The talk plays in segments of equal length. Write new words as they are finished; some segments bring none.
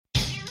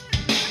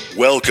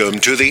Welcome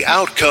to the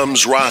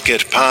Outcomes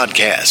Rocket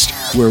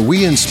podcast, where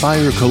we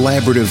inspire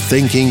collaborative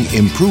thinking,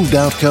 improved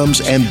outcomes,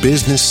 and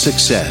business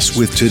success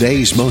with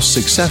today's most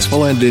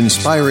successful and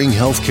inspiring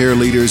healthcare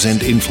leaders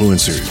and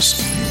influencers.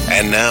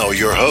 And now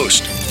your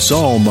host,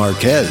 Saul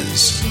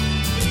Marquez.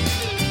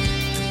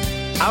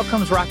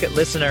 Outcomes Rocket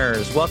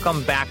listeners,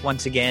 welcome back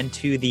once again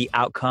to the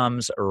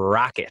Outcomes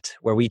Rocket,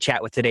 where we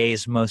chat with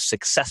today's most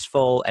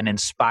successful and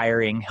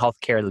inspiring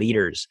healthcare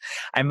leaders.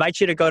 I invite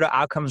you to go to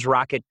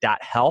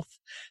outcomesrocket.health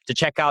to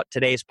check out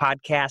today's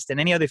podcast and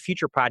any other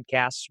future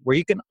podcasts, where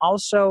you can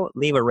also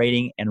leave a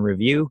rating and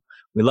review.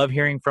 We love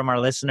hearing from our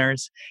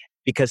listeners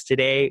because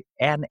today,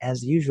 and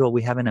as usual,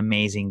 we have an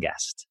amazing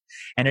guest.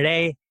 And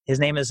today, his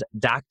name is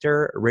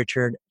Dr.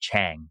 Richard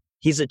Chang.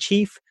 He's a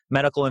Chief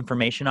Medical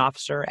Information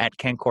Officer at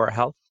Kencor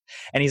Health,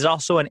 and he's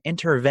also an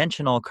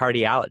interventional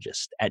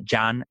cardiologist at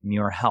John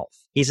Muir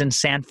Health. He's in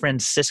San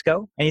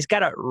Francisco, and he's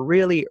got a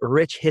really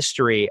rich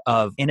history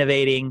of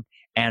innovating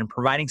and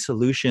providing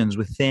solutions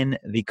within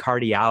the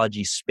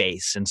cardiology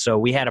space. And so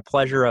we had a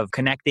pleasure of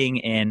connecting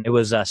in, it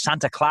was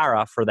Santa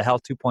Clara for the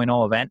Health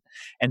 2.0 event.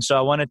 And so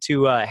I wanted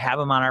to have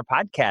him on our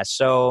podcast.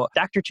 So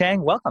Dr.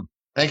 Chang, welcome.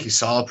 Thank you,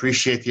 Saul.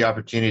 Appreciate the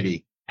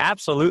opportunity.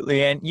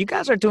 Absolutely. And you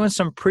guys are doing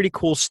some pretty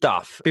cool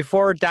stuff.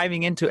 Before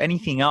diving into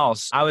anything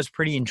else, I was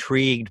pretty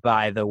intrigued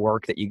by the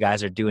work that you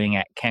guys are doing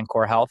at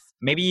Kencor Health.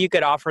 Maybe you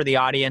could offer the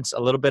audience a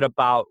little bit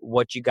about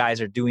what you guys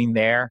are doing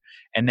there,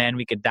 and then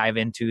we could dive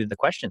into the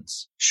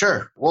questions.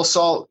 Sure. Well,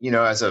 Saul,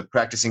 as a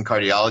practicing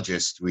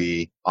cardiologist,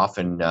 we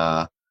often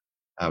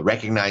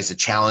recognize the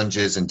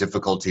challenges and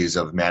difficulties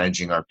of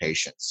managing our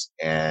patients.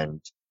 And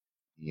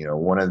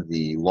one of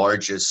the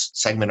largest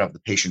segment of the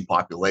patient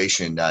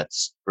population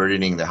that's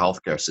burdening the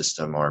healthcare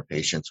system are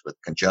patients with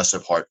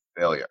congestive heart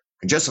failure.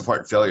 Congestive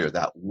heart failure,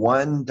 that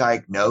one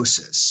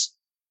diagnosis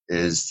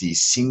is the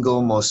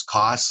single most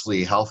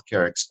costly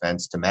healthcare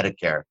expense to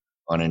Medicare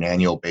on an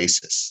annual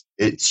basis.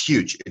 It's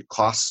huge. It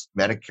costs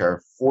Medicare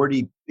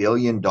 $40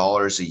 billion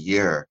a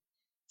year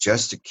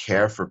just to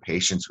care for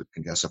patients with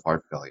congestive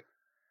heart failure.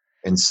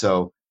 And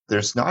so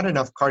there's not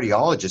enough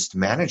cardiologists to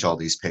manage all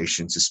these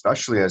patients,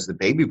 especially as the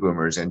baby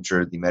boomers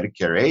enter the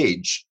Medicare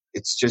age.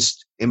 It's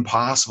just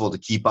impossible to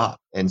keep up.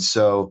 And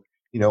so,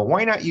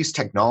 why not use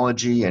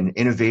technology and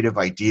innovative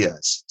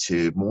ideas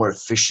to more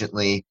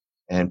efficiently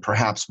and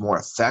perhaps more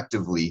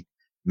effectively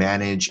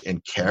manage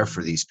and care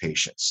for these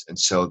patients? And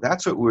so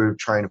that's what we're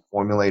trying to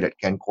formulate at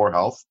Kencor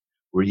Health.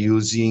 We're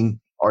using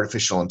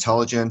artificial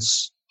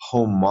intelligence,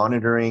 home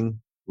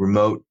monitoring,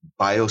 remote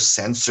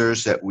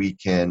biosensors that we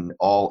can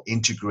all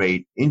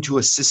integrate into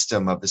a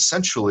system of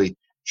essentially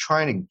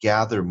trying to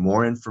gather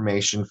more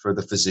information for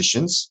the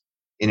physicians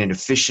in an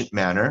efficient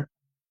manner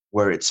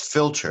where it's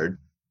filtered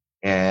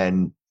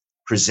and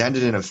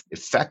presented in an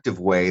effective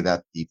way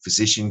that the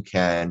physician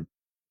can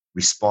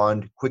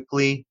respond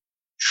quickly,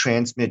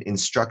 transmit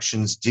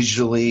instructions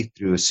digitally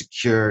through a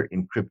secure,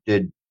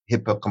 encrypted,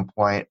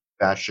 HIPAA-compliant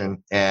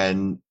fashion,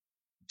 and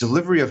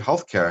delivery of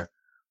healthcare,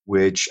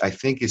 which I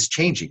think is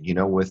changing.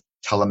 With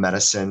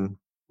telemedicine,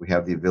 we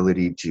have the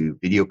ability to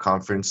video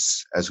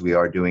conference as we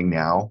are doing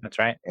now. That's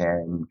right.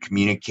 And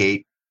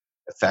communicate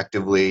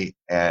effectively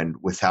and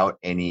without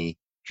any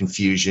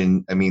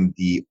confusion. I mean,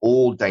 the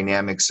old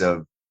dynamics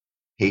of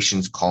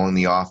patients calling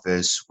the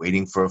office,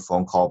 waiting for a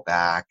phone call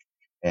back,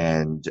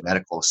 and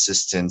medical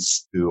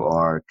assistants who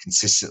are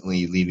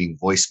consistently leaving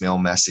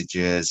voicemail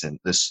messages, and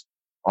this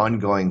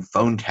ongoing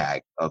phone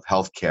tag of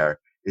healthcare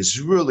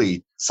is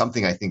really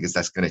something I think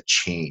that's going to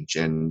change.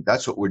 And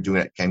that's what we're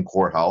doing at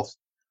Kencor Health.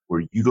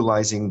 We're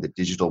utilizing the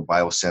digital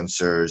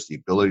biosensors, the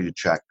ability to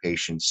track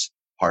patients'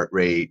 heart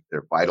rate,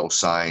 their vital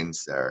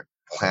signs, their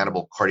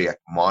implantable cardiac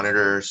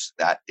monitors.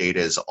 That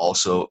data is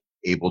also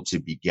able to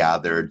be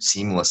gathered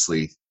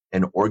seamlessly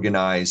and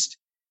organized.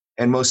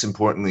 And most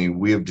importantly,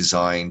 we have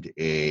designed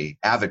an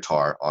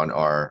avatar on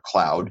our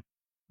cloud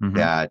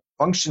that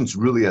functions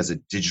really as a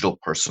digital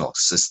personal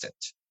assistant.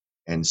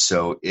 And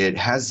so it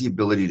has the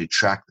ability to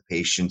track the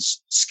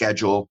patient's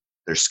schedule,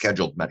 their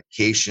scheduled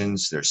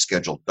medications, their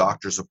scheduled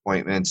doctor's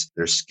appointments,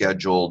 their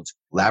scheduled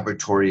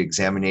laboratory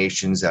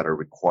examinations that are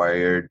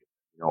required.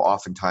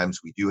 Oftentimes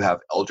we do have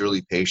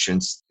elderly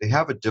patients. They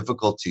have a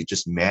difficulty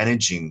just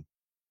managing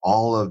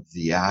all of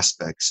the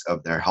aspects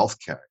of their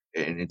healthcare.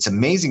 And it's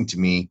amazing to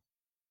me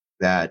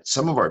that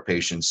some of our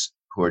patients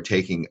who are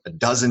taking a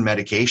dozen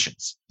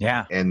medications.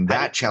 Yeah. And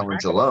that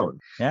challenge alone.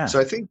 Yeah. So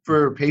I think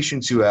for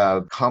patients who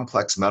have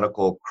complex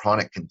medical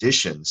chronic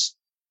conditions,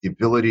 the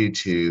ability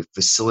to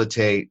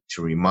facilitate,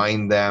 to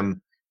remind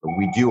them,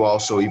 we do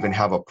also even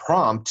have a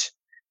prompt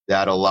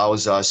that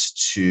allows us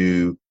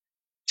to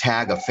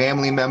tag a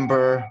family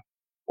member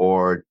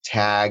or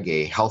tag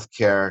a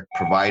healthcare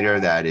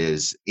provider that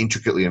is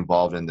intricately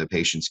involved in the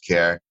patient's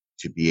care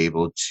to be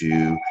able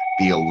to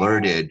be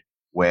alerted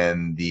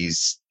when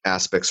these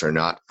aspects are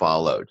not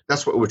followed.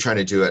 That's what we're trying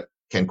to do at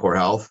Kencor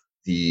Health,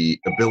 the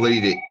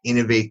ability to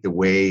innovate the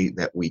way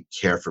that we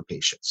care for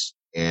patients.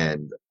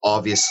 And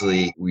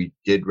obviously, we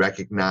did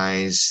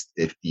recognize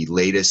that the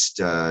latest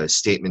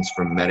statements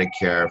from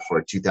Medicare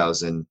for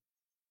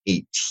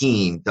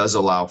 18 does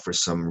allow for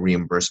some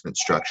reimbursement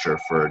structure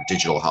for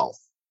digital health.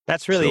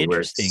 That's really So we're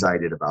interesting.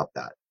 excited about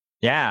that.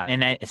 Yeah.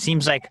 And it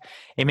seems like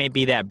it may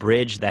be that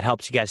bridge that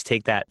helps you guys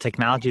take that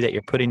technology that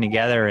you're putting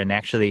together and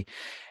actually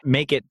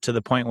make it to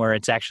the point where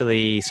it's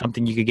actually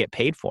something you could get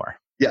paid for.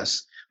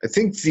 Yes. I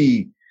think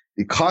the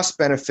cost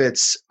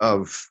benefits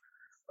of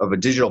a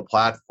digital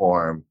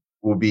platform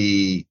will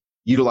be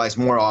utilized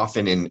more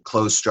often in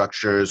closed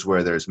structures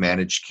where there's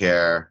managed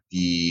care.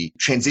 The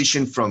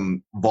transition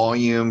from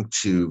volume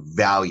to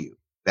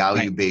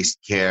value-based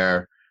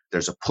care.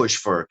 There's a push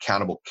for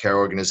accountable care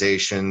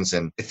organizations.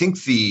 And I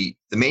think the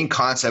main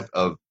concept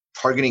of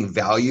targeting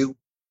value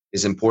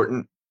is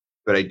important.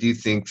 But I do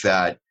think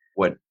that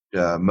what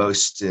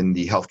most in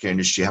the healthcare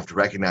industry have to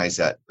recognize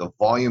that the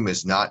volume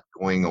is not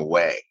going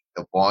away.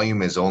 The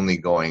volume is only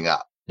going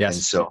up. Yes.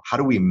 And so how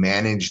do we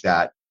manage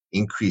that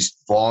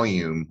increased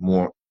volume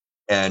more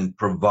and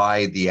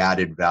provide the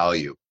added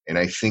value? And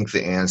I think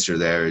the answer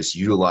there is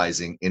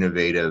utilizing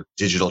innovative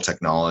digital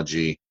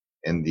technology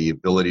and the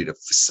ability to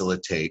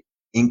facilitate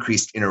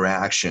increased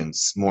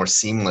interactions more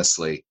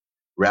seamlessly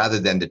rather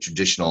than the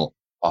traditional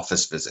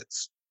office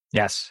visits.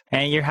 Yes.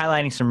 And you're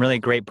highlighting some really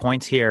great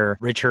points here,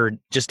 Richard.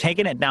 Just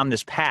taking it down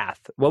this path,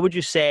 what would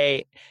you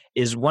say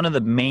is one of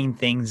the main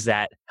things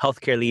that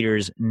healthcare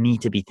leaders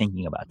need to be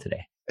thinking about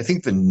today? I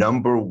think the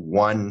number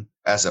one,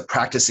 as a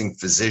practicing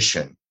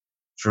physician,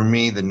 for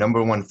me, the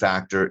number one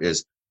factor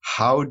is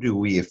how do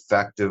we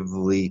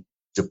effectively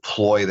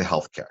deploy the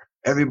healthcare?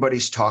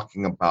 Everybody's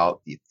talking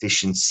about the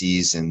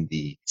efficiencies and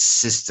the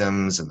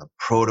systems and the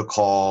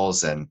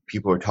protocols, and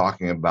people are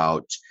talking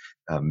about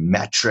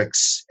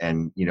metrics.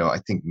 And, I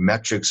think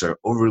metrics are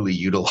overly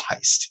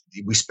utilized.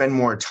 We spend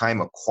more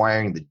time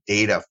acquiring the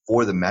data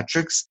for the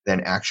metrics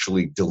than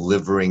actually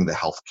delivering the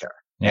healthcare.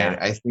 Yeah. And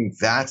I think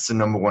that's the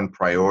number one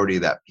priority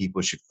that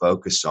people should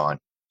focus on.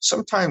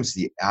 Sometimes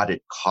the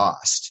added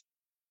cost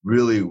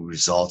really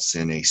results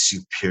in a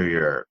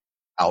superior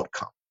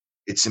outcome.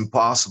 It's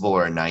impossible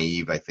or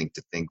naive, I think,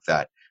 to think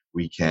that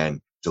we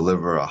can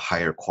deliver a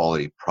higher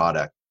quality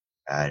product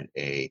at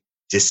a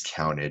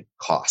discounted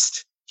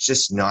cost. It's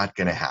just not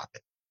going to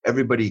happen.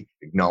 Everybody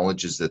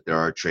acknowledges that there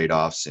are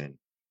trade-offs in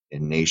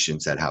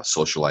nations that have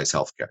socialized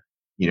healthcare.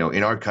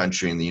 In our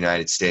country, in the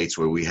United States,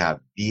 where we have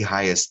the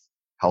highest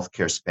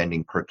healthcare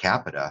spending per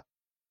capita,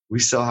 we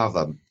still have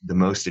the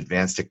most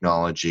advanced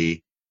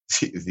technology,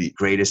 the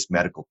greatest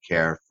medical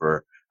care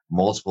for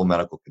multiple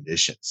medical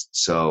conditions.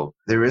 So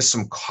there is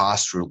some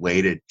cost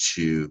related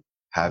to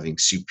having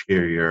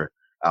superior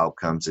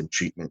outcomes and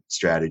treatment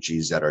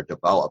strategies that are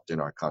developed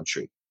in our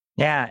country.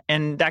 Yeah.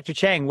 And Dr.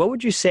 Chang, what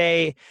would you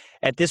say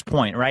at this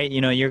point, right?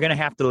 You're going to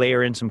have to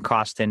layer in some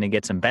cost in to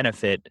get some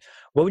benefit.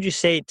 What would you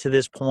say to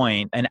this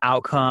point, an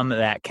outcome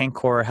that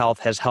Cencora Health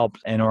has helped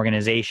an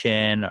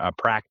organization, a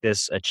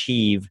practice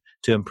achieve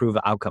to improve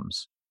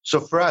outcomes?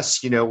 So for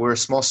us, we're a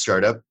small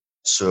startup.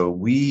 So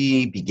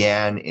we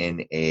began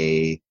in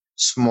a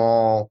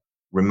small,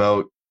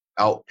 remote,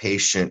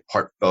 outpatient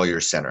heart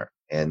failure center.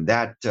 And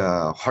that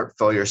heart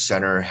failure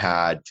center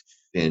had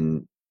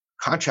been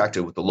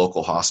contracted with the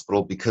local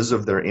hospital because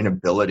of their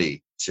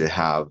inability to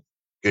have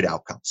good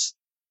outcomes.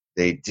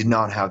 They did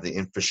not have the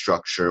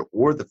infrastructure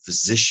or the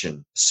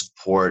physician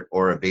support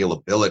or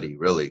availability,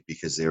 really,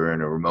 because they were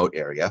in a remote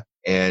area.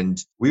 And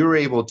we were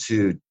able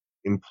to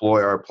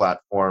employ our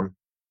platform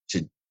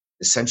to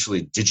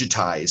essentially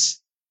digitize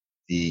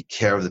the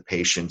care of the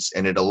patients.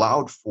 And it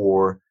allowed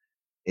for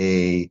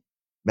a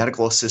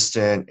medical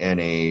assistant and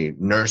a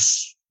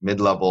nurse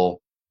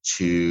mid-level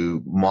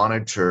to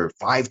monitor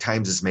 5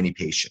 times as many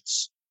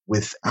patients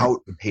without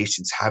the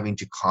patients having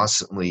to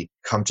constantly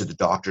come to the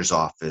doctor's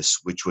office,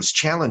 which was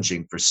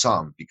challenging for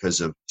some because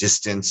of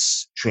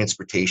distance,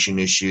 transportation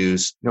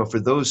issues.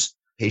 For those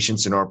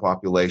patients in our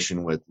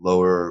population with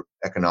lower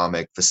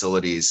economic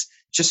facilities,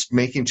 just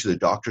making to the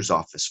doctor's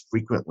office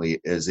frequently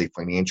is a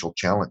financial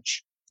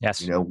challenge.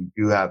 Yes. We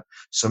do have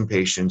some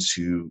patients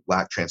who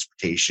lack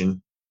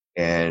transportation,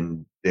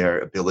 and their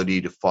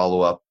ability to follow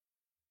up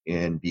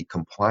and be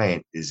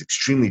compliant is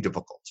extremely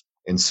difficult.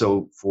 And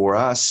so for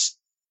us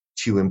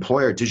to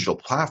employ our digital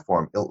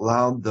platform, it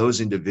allowed those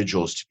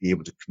individuals to be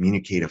able to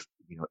communicate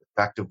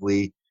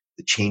effectively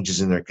the changes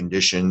in their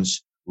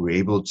conditions. We were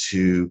able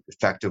to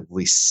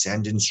effectively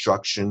send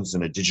instructions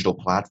in a digital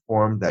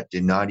platform that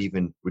did not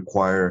even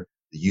require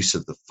the use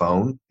of the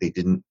phone. They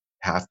didn't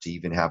have to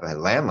even have a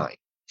landline.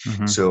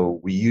 Mm-hmm. So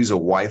we use a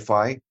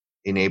Wi-Fi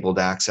enabled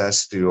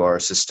access through our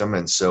system.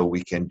 And so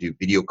we can do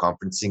video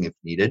conferencing if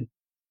needed,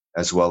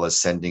 as well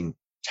as sending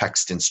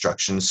text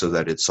instructions so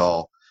that it's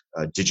all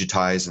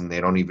digitized and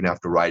they don't even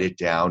have to write it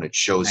down. It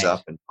shows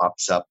up and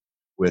pops up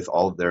with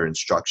all of their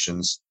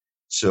instructions.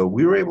 So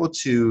we were able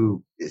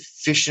to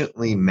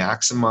efficiently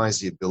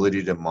maximize the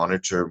ability to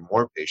monitor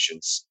more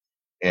patients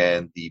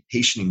and the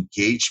patient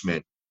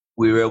engagement.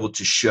 We were able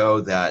to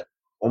show that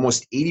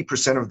almost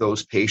 80% of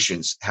those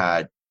patients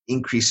had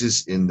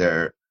increases in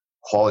their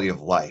quality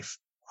of life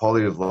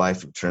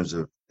in terms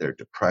of their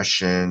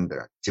depression,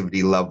 their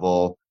activity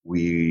level.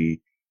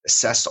 We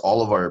assessed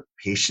all of our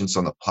patients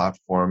on the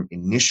platform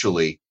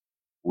initially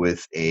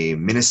with a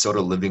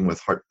Minnesota Living with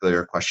Heart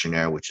Failure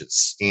questionnaire, which is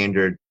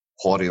standard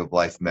quality of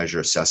life measure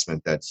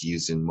assessment that's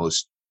used in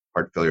most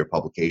heart failure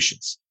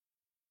publications.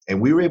 And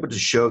we were able to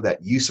show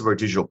that use of our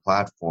digital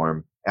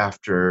platform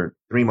after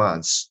 3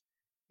 months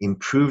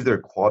improved their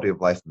quality of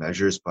life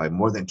measures by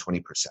more than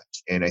 20%.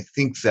 And I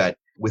think that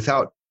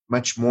without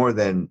much more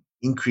than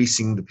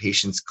increasing the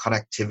patient's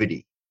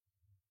connectivity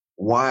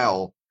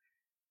while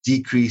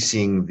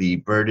decreasing the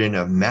burden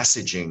of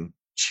messaging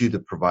to the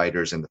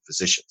providers and the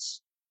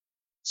physicians.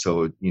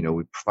 So,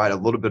 we provide a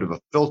little bit of a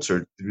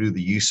filter through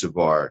the use of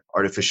our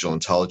artificial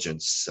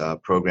intelligence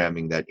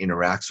programming that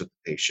interacts with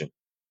the patient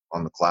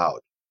on the cloud.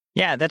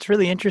 Yeah, that's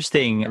really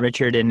interesting,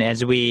 Richard. And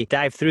as we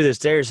dive through this,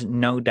 there's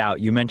no doubt,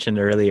 you mentioned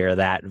earlier,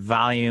 that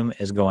volume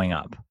is going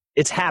up.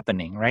 It's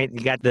happening, right? You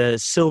got the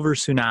silver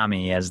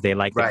tsunami, as they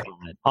like to call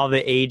it. All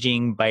the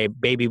aging by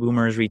baby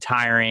boomers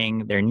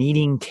retiring, they're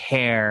needing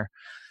care.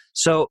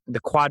 So the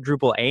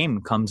quadruple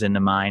aim comes into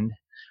mind,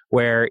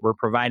 where we're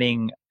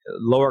providing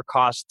lower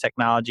cost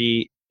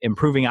technology,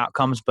 improving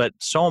outcomes, but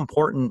so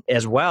important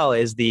as well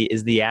is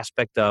the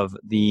aspect of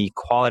the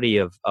quality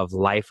of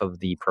life of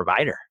the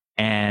provider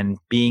and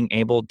being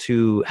able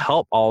to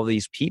help all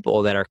these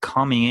people that are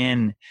coming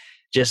in,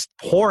 just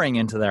pouring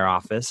into their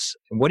office.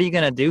 What are you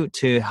going to do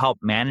to help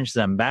manage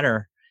them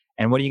better?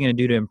 And what are you going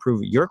to do to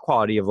improve your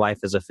quality of life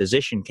as a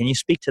physician? Can you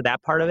speak to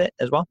that part of it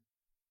as well?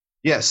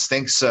 Yes,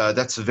 thanks.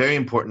 That's a very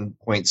important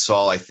point,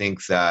 Saul. I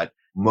think that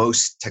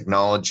most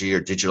technology or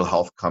digital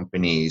health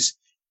companies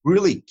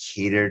really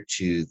cater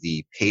to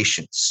the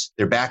patients.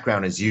 Their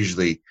background is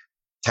usually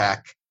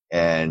tech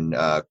and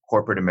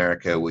corporate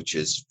America, which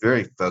is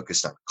very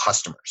focused on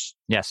customers.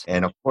 Yes.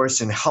 And of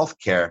course, in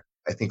healthcare,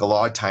 I think a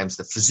lot of times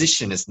the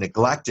physician is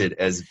neglected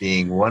as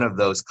being one of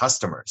those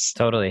customers.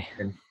 Totally.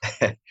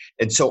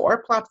 And so our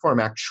platform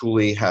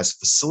actually has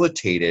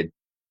facilitated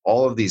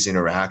all of these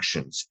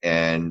interactions.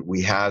 And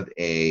we have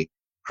a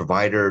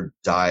provider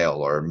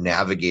dial or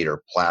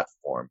navigator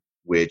platform,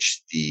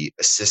 which the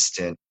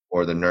assistant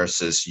or the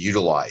nurses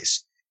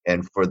utilize.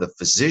 And for the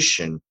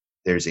physician,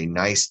 there's a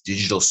nice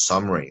digital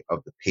summary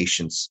of the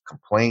patient's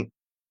complaint,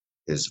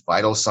 his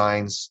vital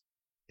signs,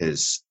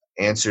 his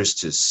answers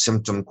to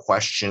symptom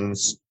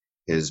questions,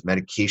 his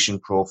medication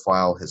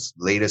profile, his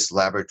latest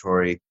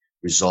laboratory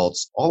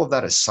results. All of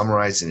that is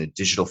summarized in a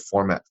digital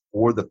format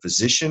for the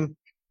physician.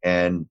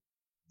 And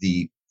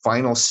the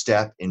final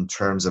step in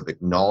terms of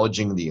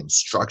acknowledging the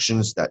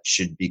instructions that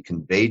should be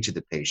conveyed to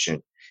the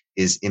patient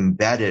is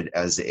embedded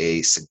as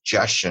a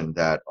suggestion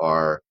that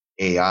our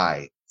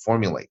AI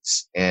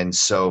formulates. And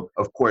so,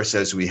 of course,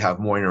 as we have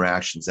more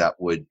interactions, that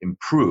would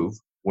improve.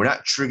 We're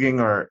not triggering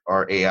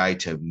our AI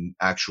to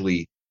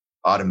actually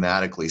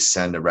automatically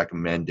send a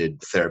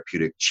recommended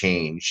therapeutic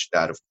change.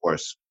 That, of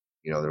course,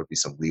 there will be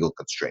some legal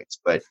constraints.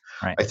 But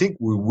right. I think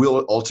we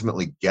will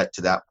ultimately get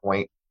to that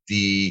point.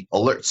 The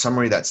alert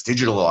summary that's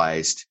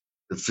digitalized,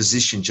 the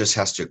physician just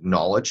has to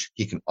acknowledge,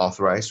 he can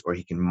authorize or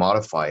he can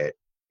modify it,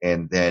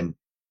 and then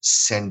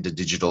send the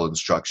digital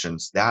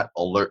instructions. That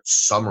alert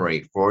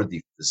summary for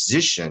the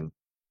physician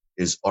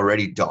is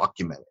already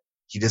documented.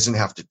 He doesn't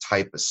have to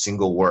type a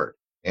single word,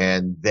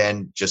 and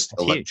then just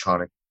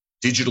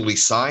digitally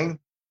sign,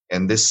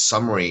 and this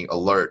summary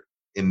alert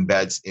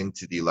embeds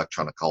into the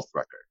electronic health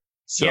record.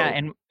 So, yeah,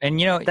 and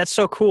that's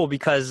so cool,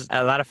 because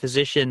a lot of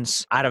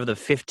physicians, out of the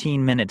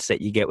 15 minutes that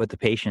you get with the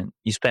patient,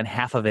 you spend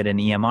half of it in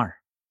EMR.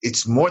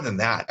 It's more than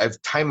that.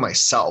 I've timed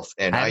myself,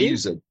 and I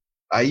use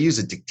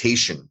a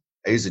dictation.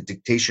 I use a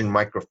dictation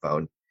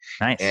microphone.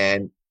 Nice.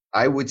 And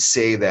I would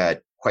say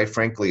that, quite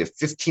frankly, a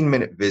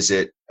 15-minute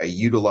visit, I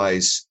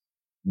utilize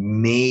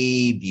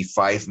maybe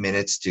 5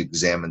 minutes to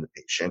examine the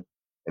patient.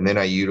 And then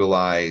I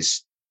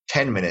utilize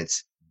 10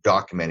 minutes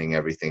documenting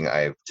everything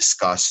I've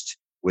discussed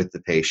with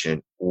the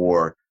patient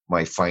or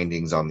my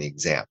findings on the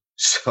exam.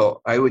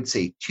 So I would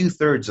say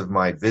 2/3 of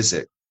my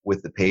visit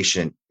with the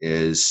patient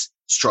is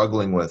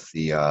struggling with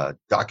the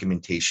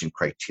documentation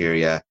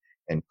criteria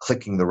and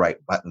clicking the right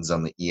buttons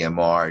on the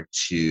EMR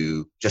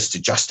to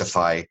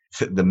justify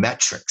the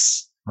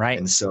metrics. Right.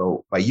 And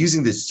so by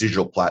using this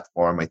digital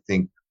platform, I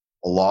think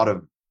a lot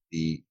of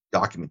the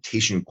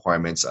documentation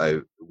requirements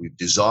we've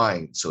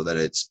designed so that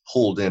it's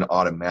pulled in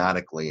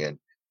automatically and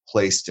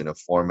placed in a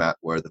format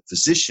where the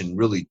physician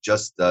really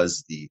just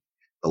does the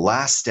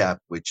last step,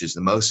 which is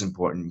the most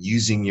important,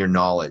 using your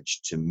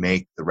knowledge to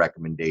make the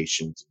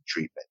recommendations and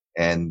treatment.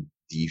 And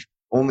the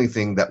only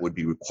thing that would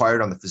be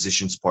required on the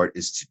physician's part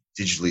is to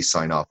digitally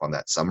sign off on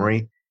that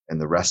summary,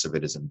 and the rest of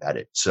it is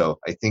embedded. So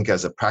I think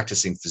as a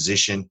practicing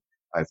physician,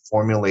 I've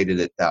formulated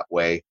it that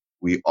way.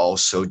 We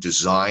also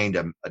designed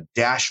a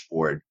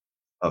dashboard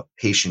of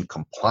patient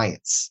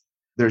compliance.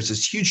 There's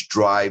this huge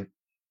drive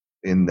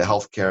in the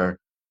healthcare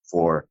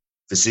for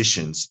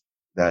physicians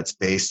that's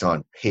based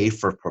on pay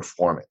for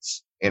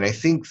performance. And I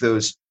think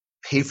those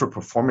pay for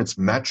performance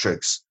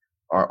metrics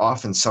are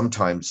often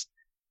sometimes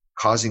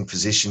causing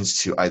physicians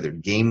to either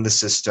game the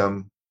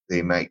system.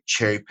 They might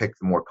cherry pick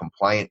the more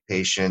compliant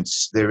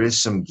patients. There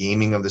is some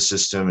gaming of the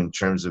system in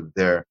terms of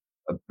their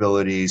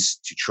abilities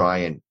to try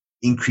and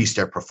increase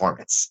their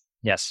performance.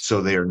 Yes.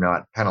 So they are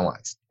not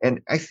penalized.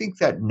 And I think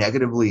that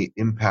negatively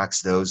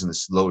impacts those in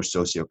the lower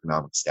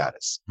socioeconomic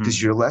status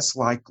because you're less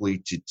likely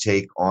to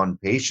take on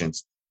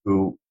patients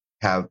who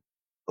have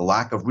the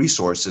lack of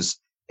resources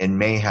and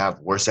may have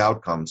worse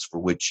outcomes for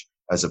which,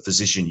 as a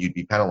physician, you'd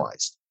be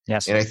penalized.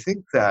 Yes. And I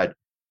think that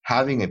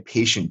having a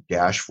patient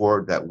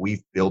dashboard that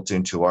we've built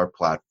into our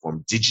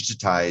platform,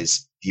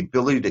 digitize the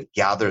ability to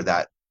gather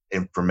that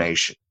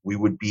information, we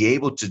would be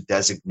able to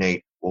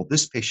designate, well,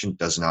 this patient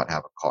does not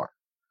have a car.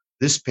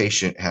 This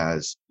patient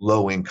has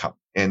low income.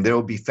 And there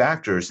will be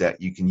factors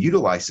that you can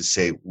utilize to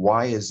say,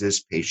 why is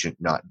this patient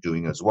not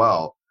doing as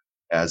well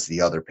as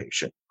the other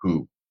patient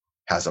who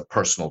has a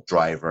personal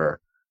driver,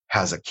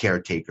 has a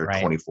caretaker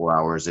 24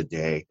 hours a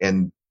day?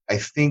 And I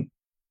think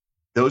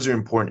those are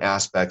important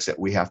aspects that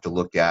we have to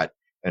look at.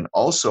 And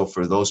also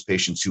for those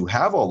patients who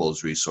have all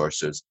those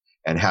resources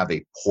and have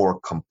a poor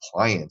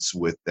compliance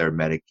with their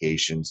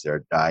medications,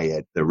 their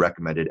diet, their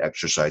recommended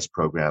exercise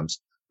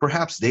programs,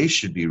 perhaps they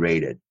should be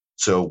rated.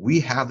 So we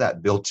have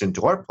that built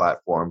into our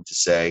platform to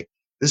say,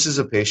 this is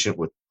a patient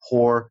with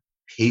poor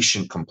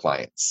patient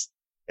compliance.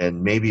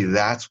 And maybe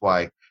that's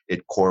why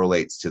it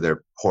correlates to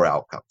their poor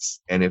outcomes.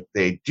 And if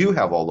they do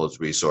have all those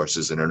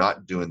resources and are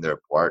not doing their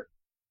part,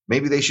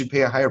 maybe they should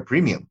pay a higher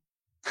premium,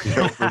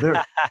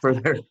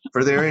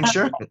 for their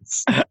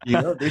insurance.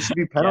 They should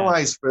be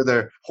penalized for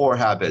their poor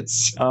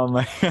habits. Oh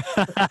my!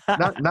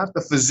 not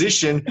the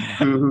physician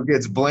who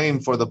gets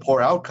blamed for the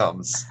poor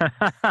outcomes.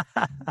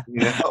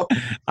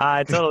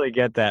 I totally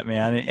get that,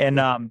 man.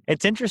 And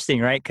it's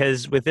interesting, right?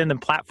 Because within the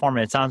platform,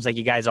 it sounds like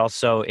you guys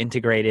also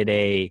integrated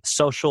a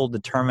social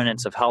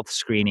determinants of health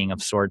screening of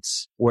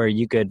sorts, where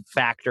you could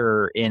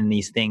factor in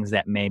these things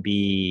that may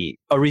be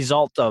a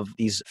result of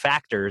these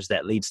factors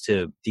that leads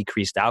to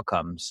decreased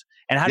outcomes.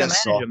 And how to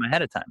manage them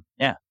ahead of time.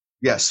 Yeah.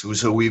 Yes.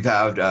 So we've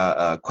had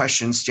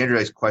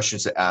standardized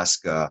questions to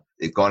ask.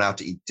 They've gone out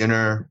to eat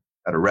dinner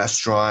at a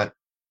restaurant,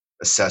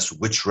 assess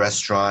which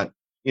restaurant,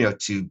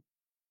 to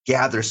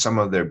gather some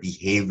of their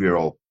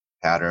behavioral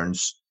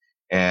patterns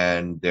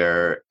and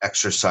their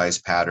exercise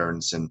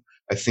patterns. And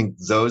I think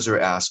those are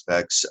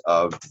aspects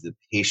of the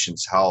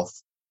patient's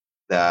health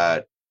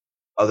that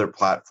other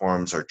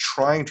platforms are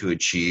trying to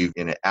achieve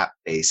in an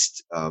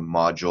app-based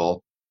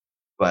module.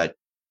 But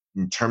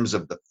in terms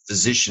of the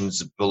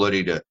physician's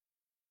ability to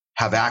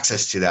have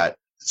access to that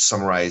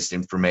summarized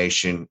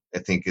information, I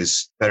think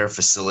is better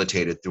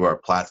facilitated through our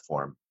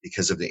platform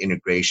because of the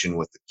integration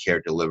with the care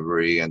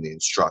delivery and the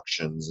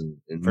instructions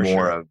and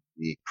more of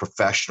the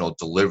professional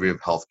delivery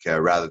of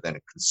healthcare rather than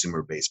a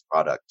consumer-based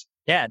product.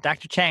 Yeah,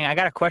 Dr. Chang, I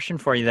got a question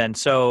for you then.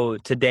 So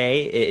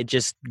today,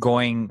 it's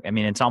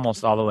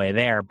almost all the way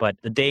there, but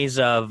the days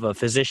of a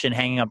physician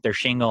hanging up their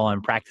shingle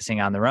and practicing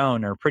on their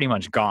own are pretty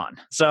much gone.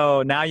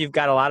 So now you've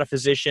got a lot of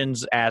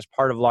physicians as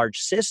part of large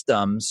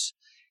systems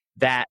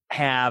that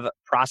have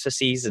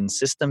processes and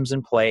systems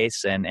in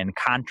place and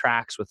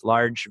contracts with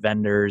large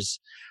vendors.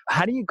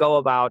 How do you go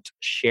about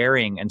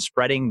sharing and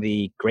spreading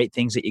the great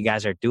things that you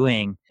guys are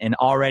doing in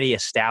already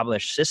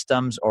established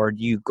systems, or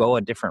do you go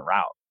a different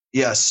route?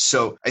 Yes.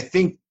 So I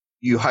think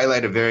you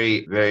highlight a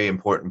very, very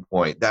important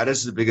point. That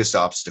is the biggest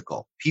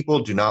obstacle. People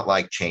do not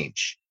like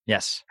change.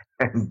 Yes.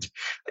 And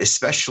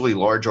especially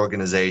large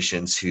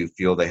organizations who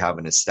feel they have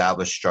an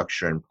established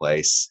structure in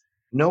place.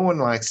 No one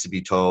likes to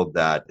be told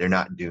that they're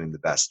not doing the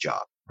best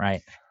job.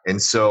 Right.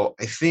 And so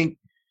I think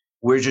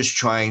we're just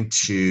trying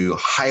to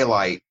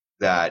highlight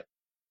that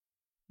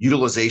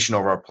utilization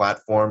of our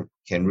platform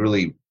can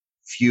really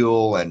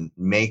fuel and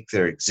make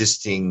their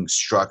existing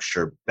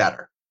structure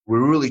better.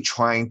 We're really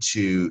trying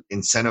to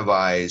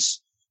incentivize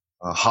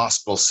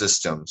hospital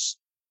systems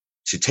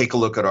to take a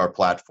look at our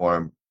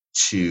platform,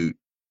 to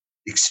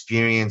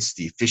experience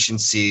the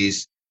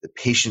efficiencies, the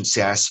patient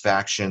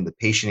satisfaction, the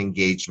patient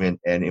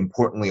engagement, and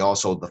importantly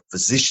also the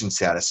physician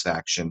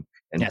satisfaction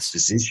and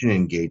physician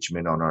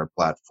engagement on our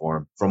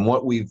platform. From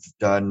what we've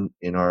done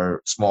in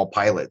our small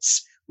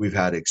pilots, we've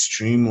had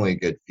extremely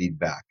good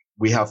feedback.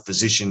 We have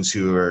physicians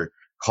who are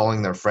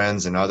calling their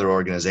friends and other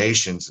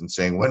organizations and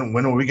saying,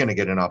 when are we going to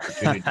get an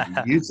opportunity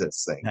to use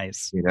this thing?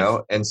 Nice.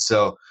 And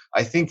so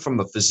I think from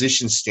a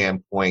physician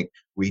standpoint,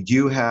 we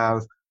do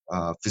have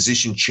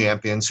physician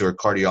champions who are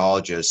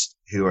cardiologists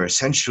who are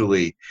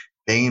essentially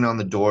banging on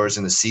the doors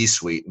in the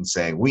C-suite and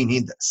saying, we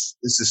need this.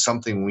 This is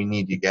something we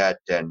need to get.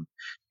 And,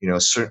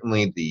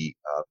 certainly the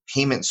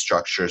payment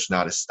structure is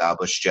not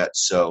established yet.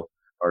 So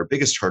our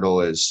biggest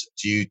hurdle is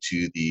due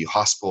to the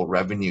hospital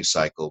revenue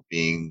cycle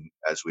being,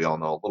 as we all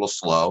know, a little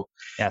slow.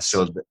 Yes.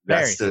 So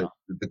that's the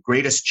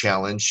greatest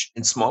challenge.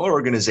 In smaller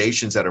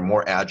organizations that are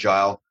more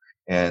agile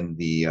and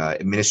the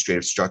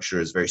administrative structure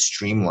is very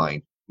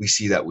streamlined, we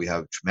see that we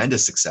have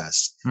tremendous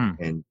success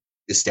in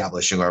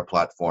establishing our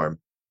platform.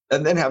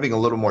 And then having a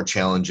little more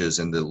challenges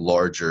in the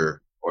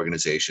larger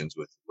organizations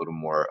with a little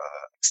more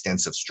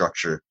extensive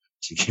structure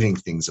to getting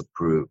things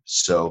approved.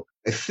 So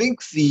I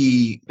think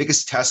the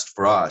biggest test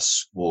for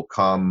us will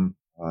come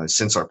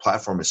since our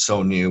platform is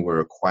so new,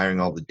 we're acquiring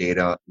all the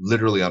data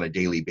literally on a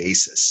daily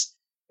basis.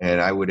 And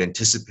I would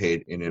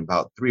anticipate in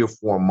about 3 or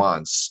 4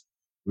 months,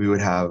 we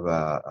would have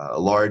a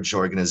large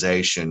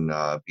organization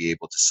be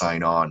able to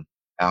sign on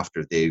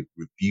after they've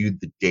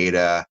reviewed the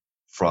data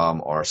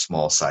from our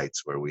small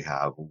sites where we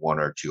have 1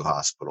 or 2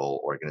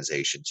 hospital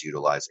organizations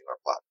utilizing our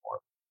platform.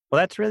 Well,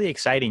 that's really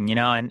exciting,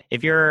 and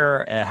if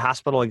you're a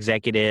hospital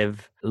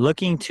executive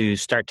looking to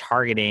start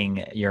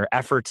targeting your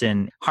efforts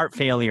in heart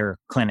failure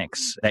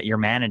clinics that you're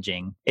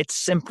managing,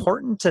 it's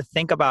important to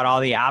think about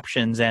all the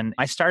options. And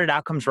I started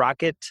Outcomes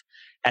Rocket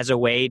as a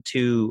way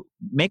to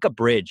make a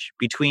bridge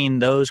between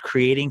those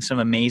creating some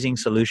amazing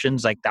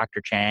solutions like Dr.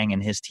 Chang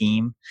and his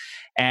team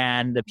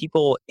and the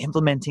people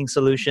implementing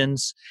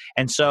solutions.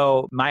 And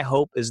so my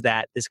hope is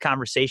that this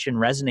conversation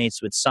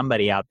resonates with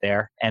somebody out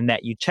there and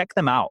that you check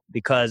them out,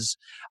 because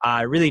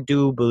I really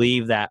do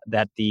believe that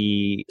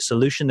the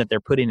solution that they're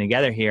putting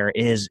together here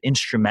is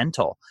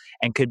instrumental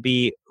and could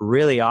be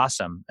really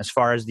awesome as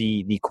far as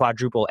the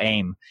quadruple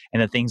aim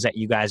and the things that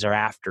you guys are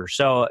after.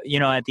 So,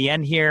 at the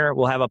end here,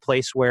 we'll have a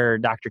place where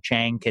Dr.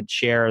 Chang could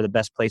share the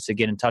best place to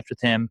get in touch with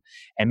him,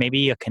 and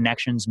maybe a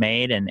connection's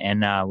made and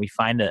we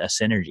find a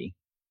synergy.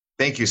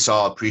 Thank you,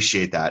 Saul.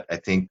 Appreciate that. I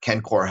think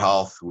KenCore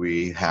Health,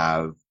 we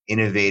have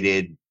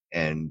innovated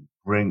and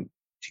bring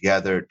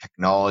together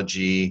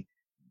technology,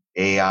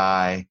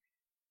 AI,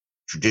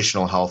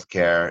 traditional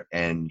healthcare,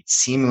 and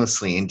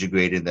seamlessly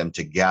integrated them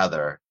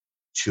together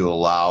to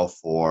allow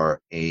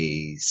for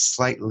a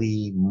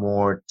slightly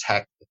more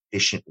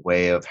tech-efficient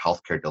way of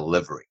healthcare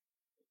delivery.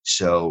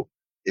 So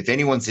if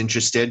anyone's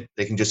interested,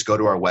 they can just go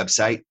to our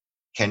website,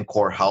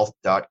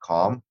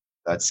 kencorehealth.com.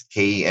 That's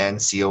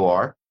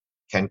KENCOR,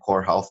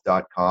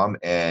 kencorehealth.com.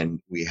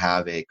 And we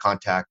have a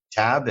contact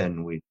tab,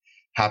 and we're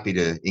happy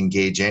to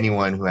engage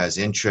anyone who has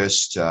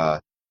interest,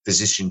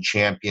 physician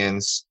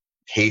champions,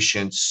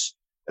 patients,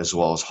 as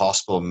well as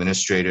hospital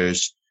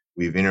administrators.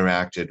 We've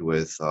interacted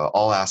with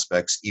all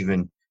aspects,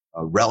 even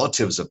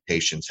relatives of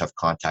patients have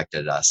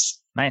contacted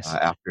us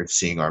after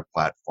seeing our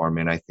platform.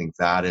 And I think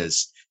that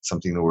is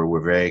something that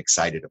we're very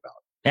excited about.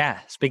 Yeah,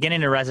 it's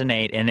beginning to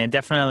resonate. And it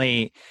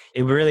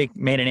really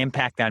made an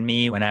impact on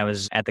me when I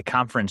was at the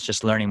conference,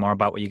 just learning more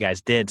about what you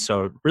guys did.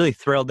 So really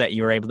thrilled that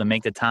you were able to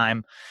make the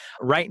time.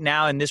 Right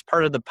now in this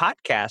part of the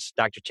podcast,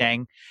 Dr.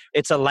 Chang,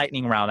 it's a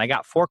lightning round. I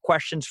got 4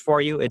 questions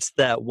for you. It's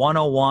the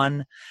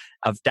 101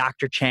 of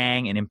Dr.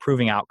 Chang and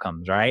improving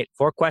outcomes, right?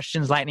 4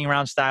 questions, lightning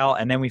round style.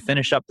 And then we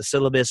finish up the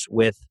syllabus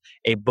with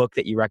a book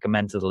that you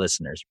recommend to the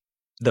listeners.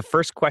 The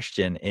first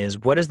question is,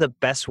 what is the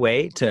best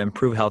way to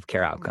improve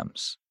healthcare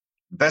outcomes?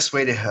 The best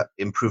way to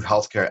improve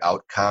healthcare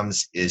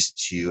outcomes is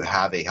to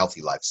have a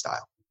healthy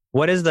lifestyle.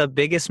 What is the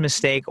biggest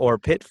mistake or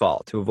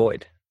pitfall to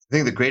avoid? I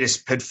think the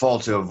greatest pitfall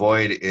to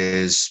avoid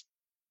is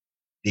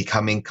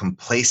becoming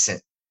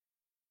complacent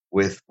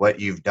with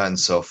what you've done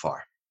so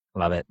far.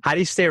 Love it. How do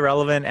you stay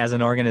relevant as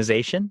an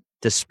organization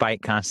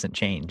despite constant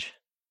change?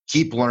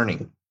 Keep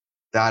learning.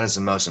 That is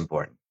the most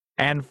important.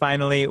 And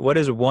finally, what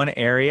is one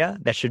area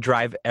that should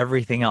drive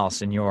everything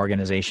else in your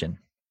organization?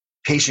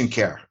 Patient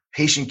care.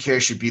 Patient care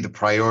should be the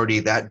priority.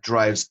 That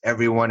drives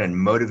everyone and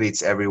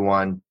motivates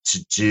everyone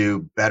to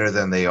do better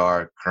than they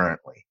are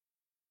currently.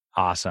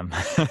 Awesome.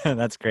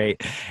 That's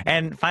great.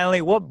 And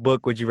finally, what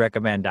book would you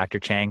recommend, Dr.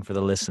 Chang, for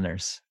the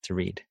listeners to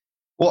read?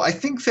 Well, I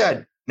think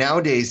that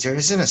nowadays there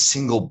isn't a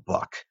single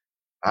book.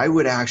 I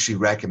would actually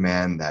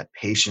recommend that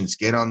patients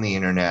get on the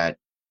internet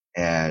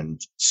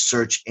and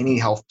search any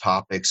health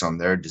topics on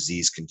their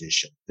disease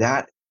condition.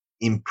 That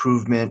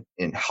improvement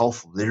in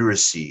health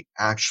literacy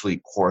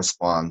actually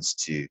corresponds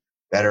to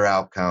better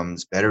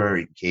outcomes, better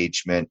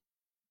engagement.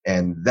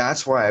 And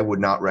that's why I would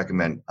not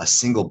recommend a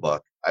single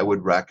book. I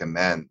would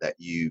recommend that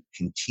you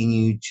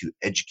continue to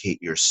educate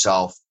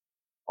yourself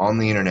on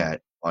the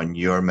internet on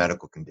your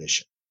medical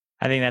condition.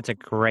 I think that's a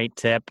great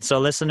tip. So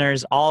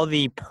listeners, all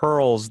the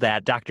pearls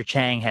that Dr.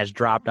 Chang has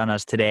dropped on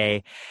us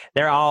today,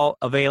 they're all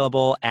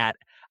available at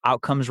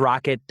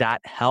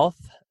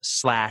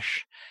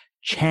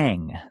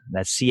outcomesrocket.health/Chang.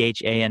 That's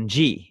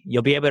CHANG.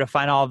 You'll be able to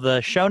find all of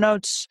the show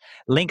notes,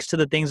 links to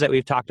the things that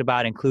we've talked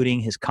about, including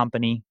his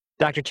company.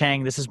 Dr.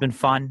 Chang, this has been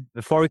fun.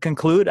 Before we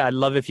conclude, I'd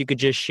love if you could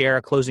just share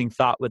a closing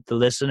thought with the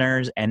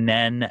listeners, and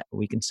then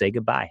we can say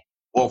goodbye.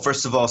 Well,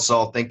 first of all,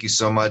 Saul, thank you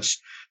so much.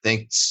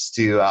 Thanks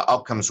to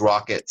Outcomes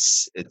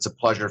Rockets. It's a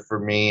pleasure for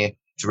me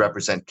to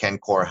represent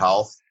KenCore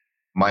Health.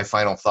 My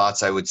final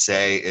thoughts, I would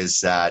say,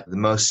 is that the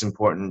most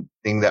important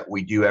thing that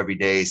we do every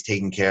day is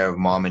taking care of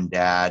mom and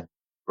dad,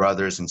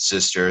 brothers and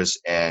sisters,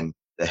 and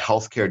the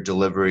healthcare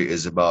delivery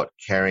is about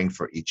caring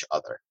for each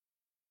other.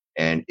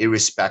 And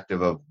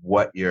irrespective of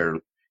what your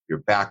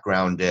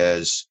background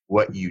is,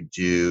 what you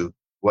do,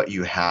 what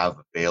you have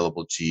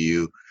available to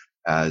you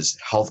as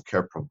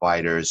healthcare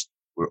providers,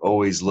 we're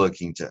always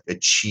looking to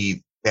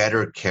achieve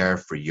better care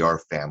for your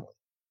family.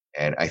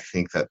 And I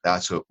think that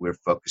that's what we're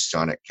focused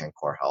on at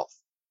KenCore Health.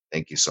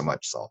 Thank you so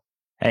much, Saul.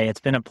 Hey, it's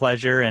been a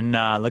pleasure, and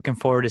looking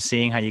forward to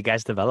seeing how you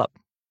guys develop.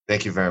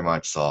 Thank you very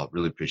much, Saul.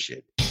 Really appreciate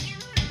it.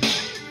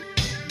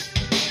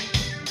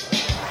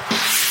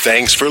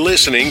 Thanks for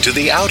listening to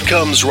the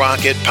Outcomes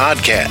Rocket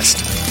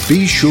podcast.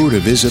 Be sure to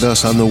visit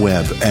us on the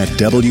web at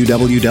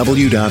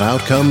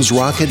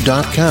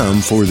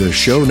www.outcomesrocket.com for the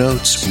show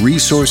notes,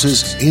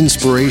 resources,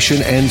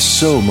 inspiration, and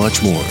so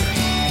much more.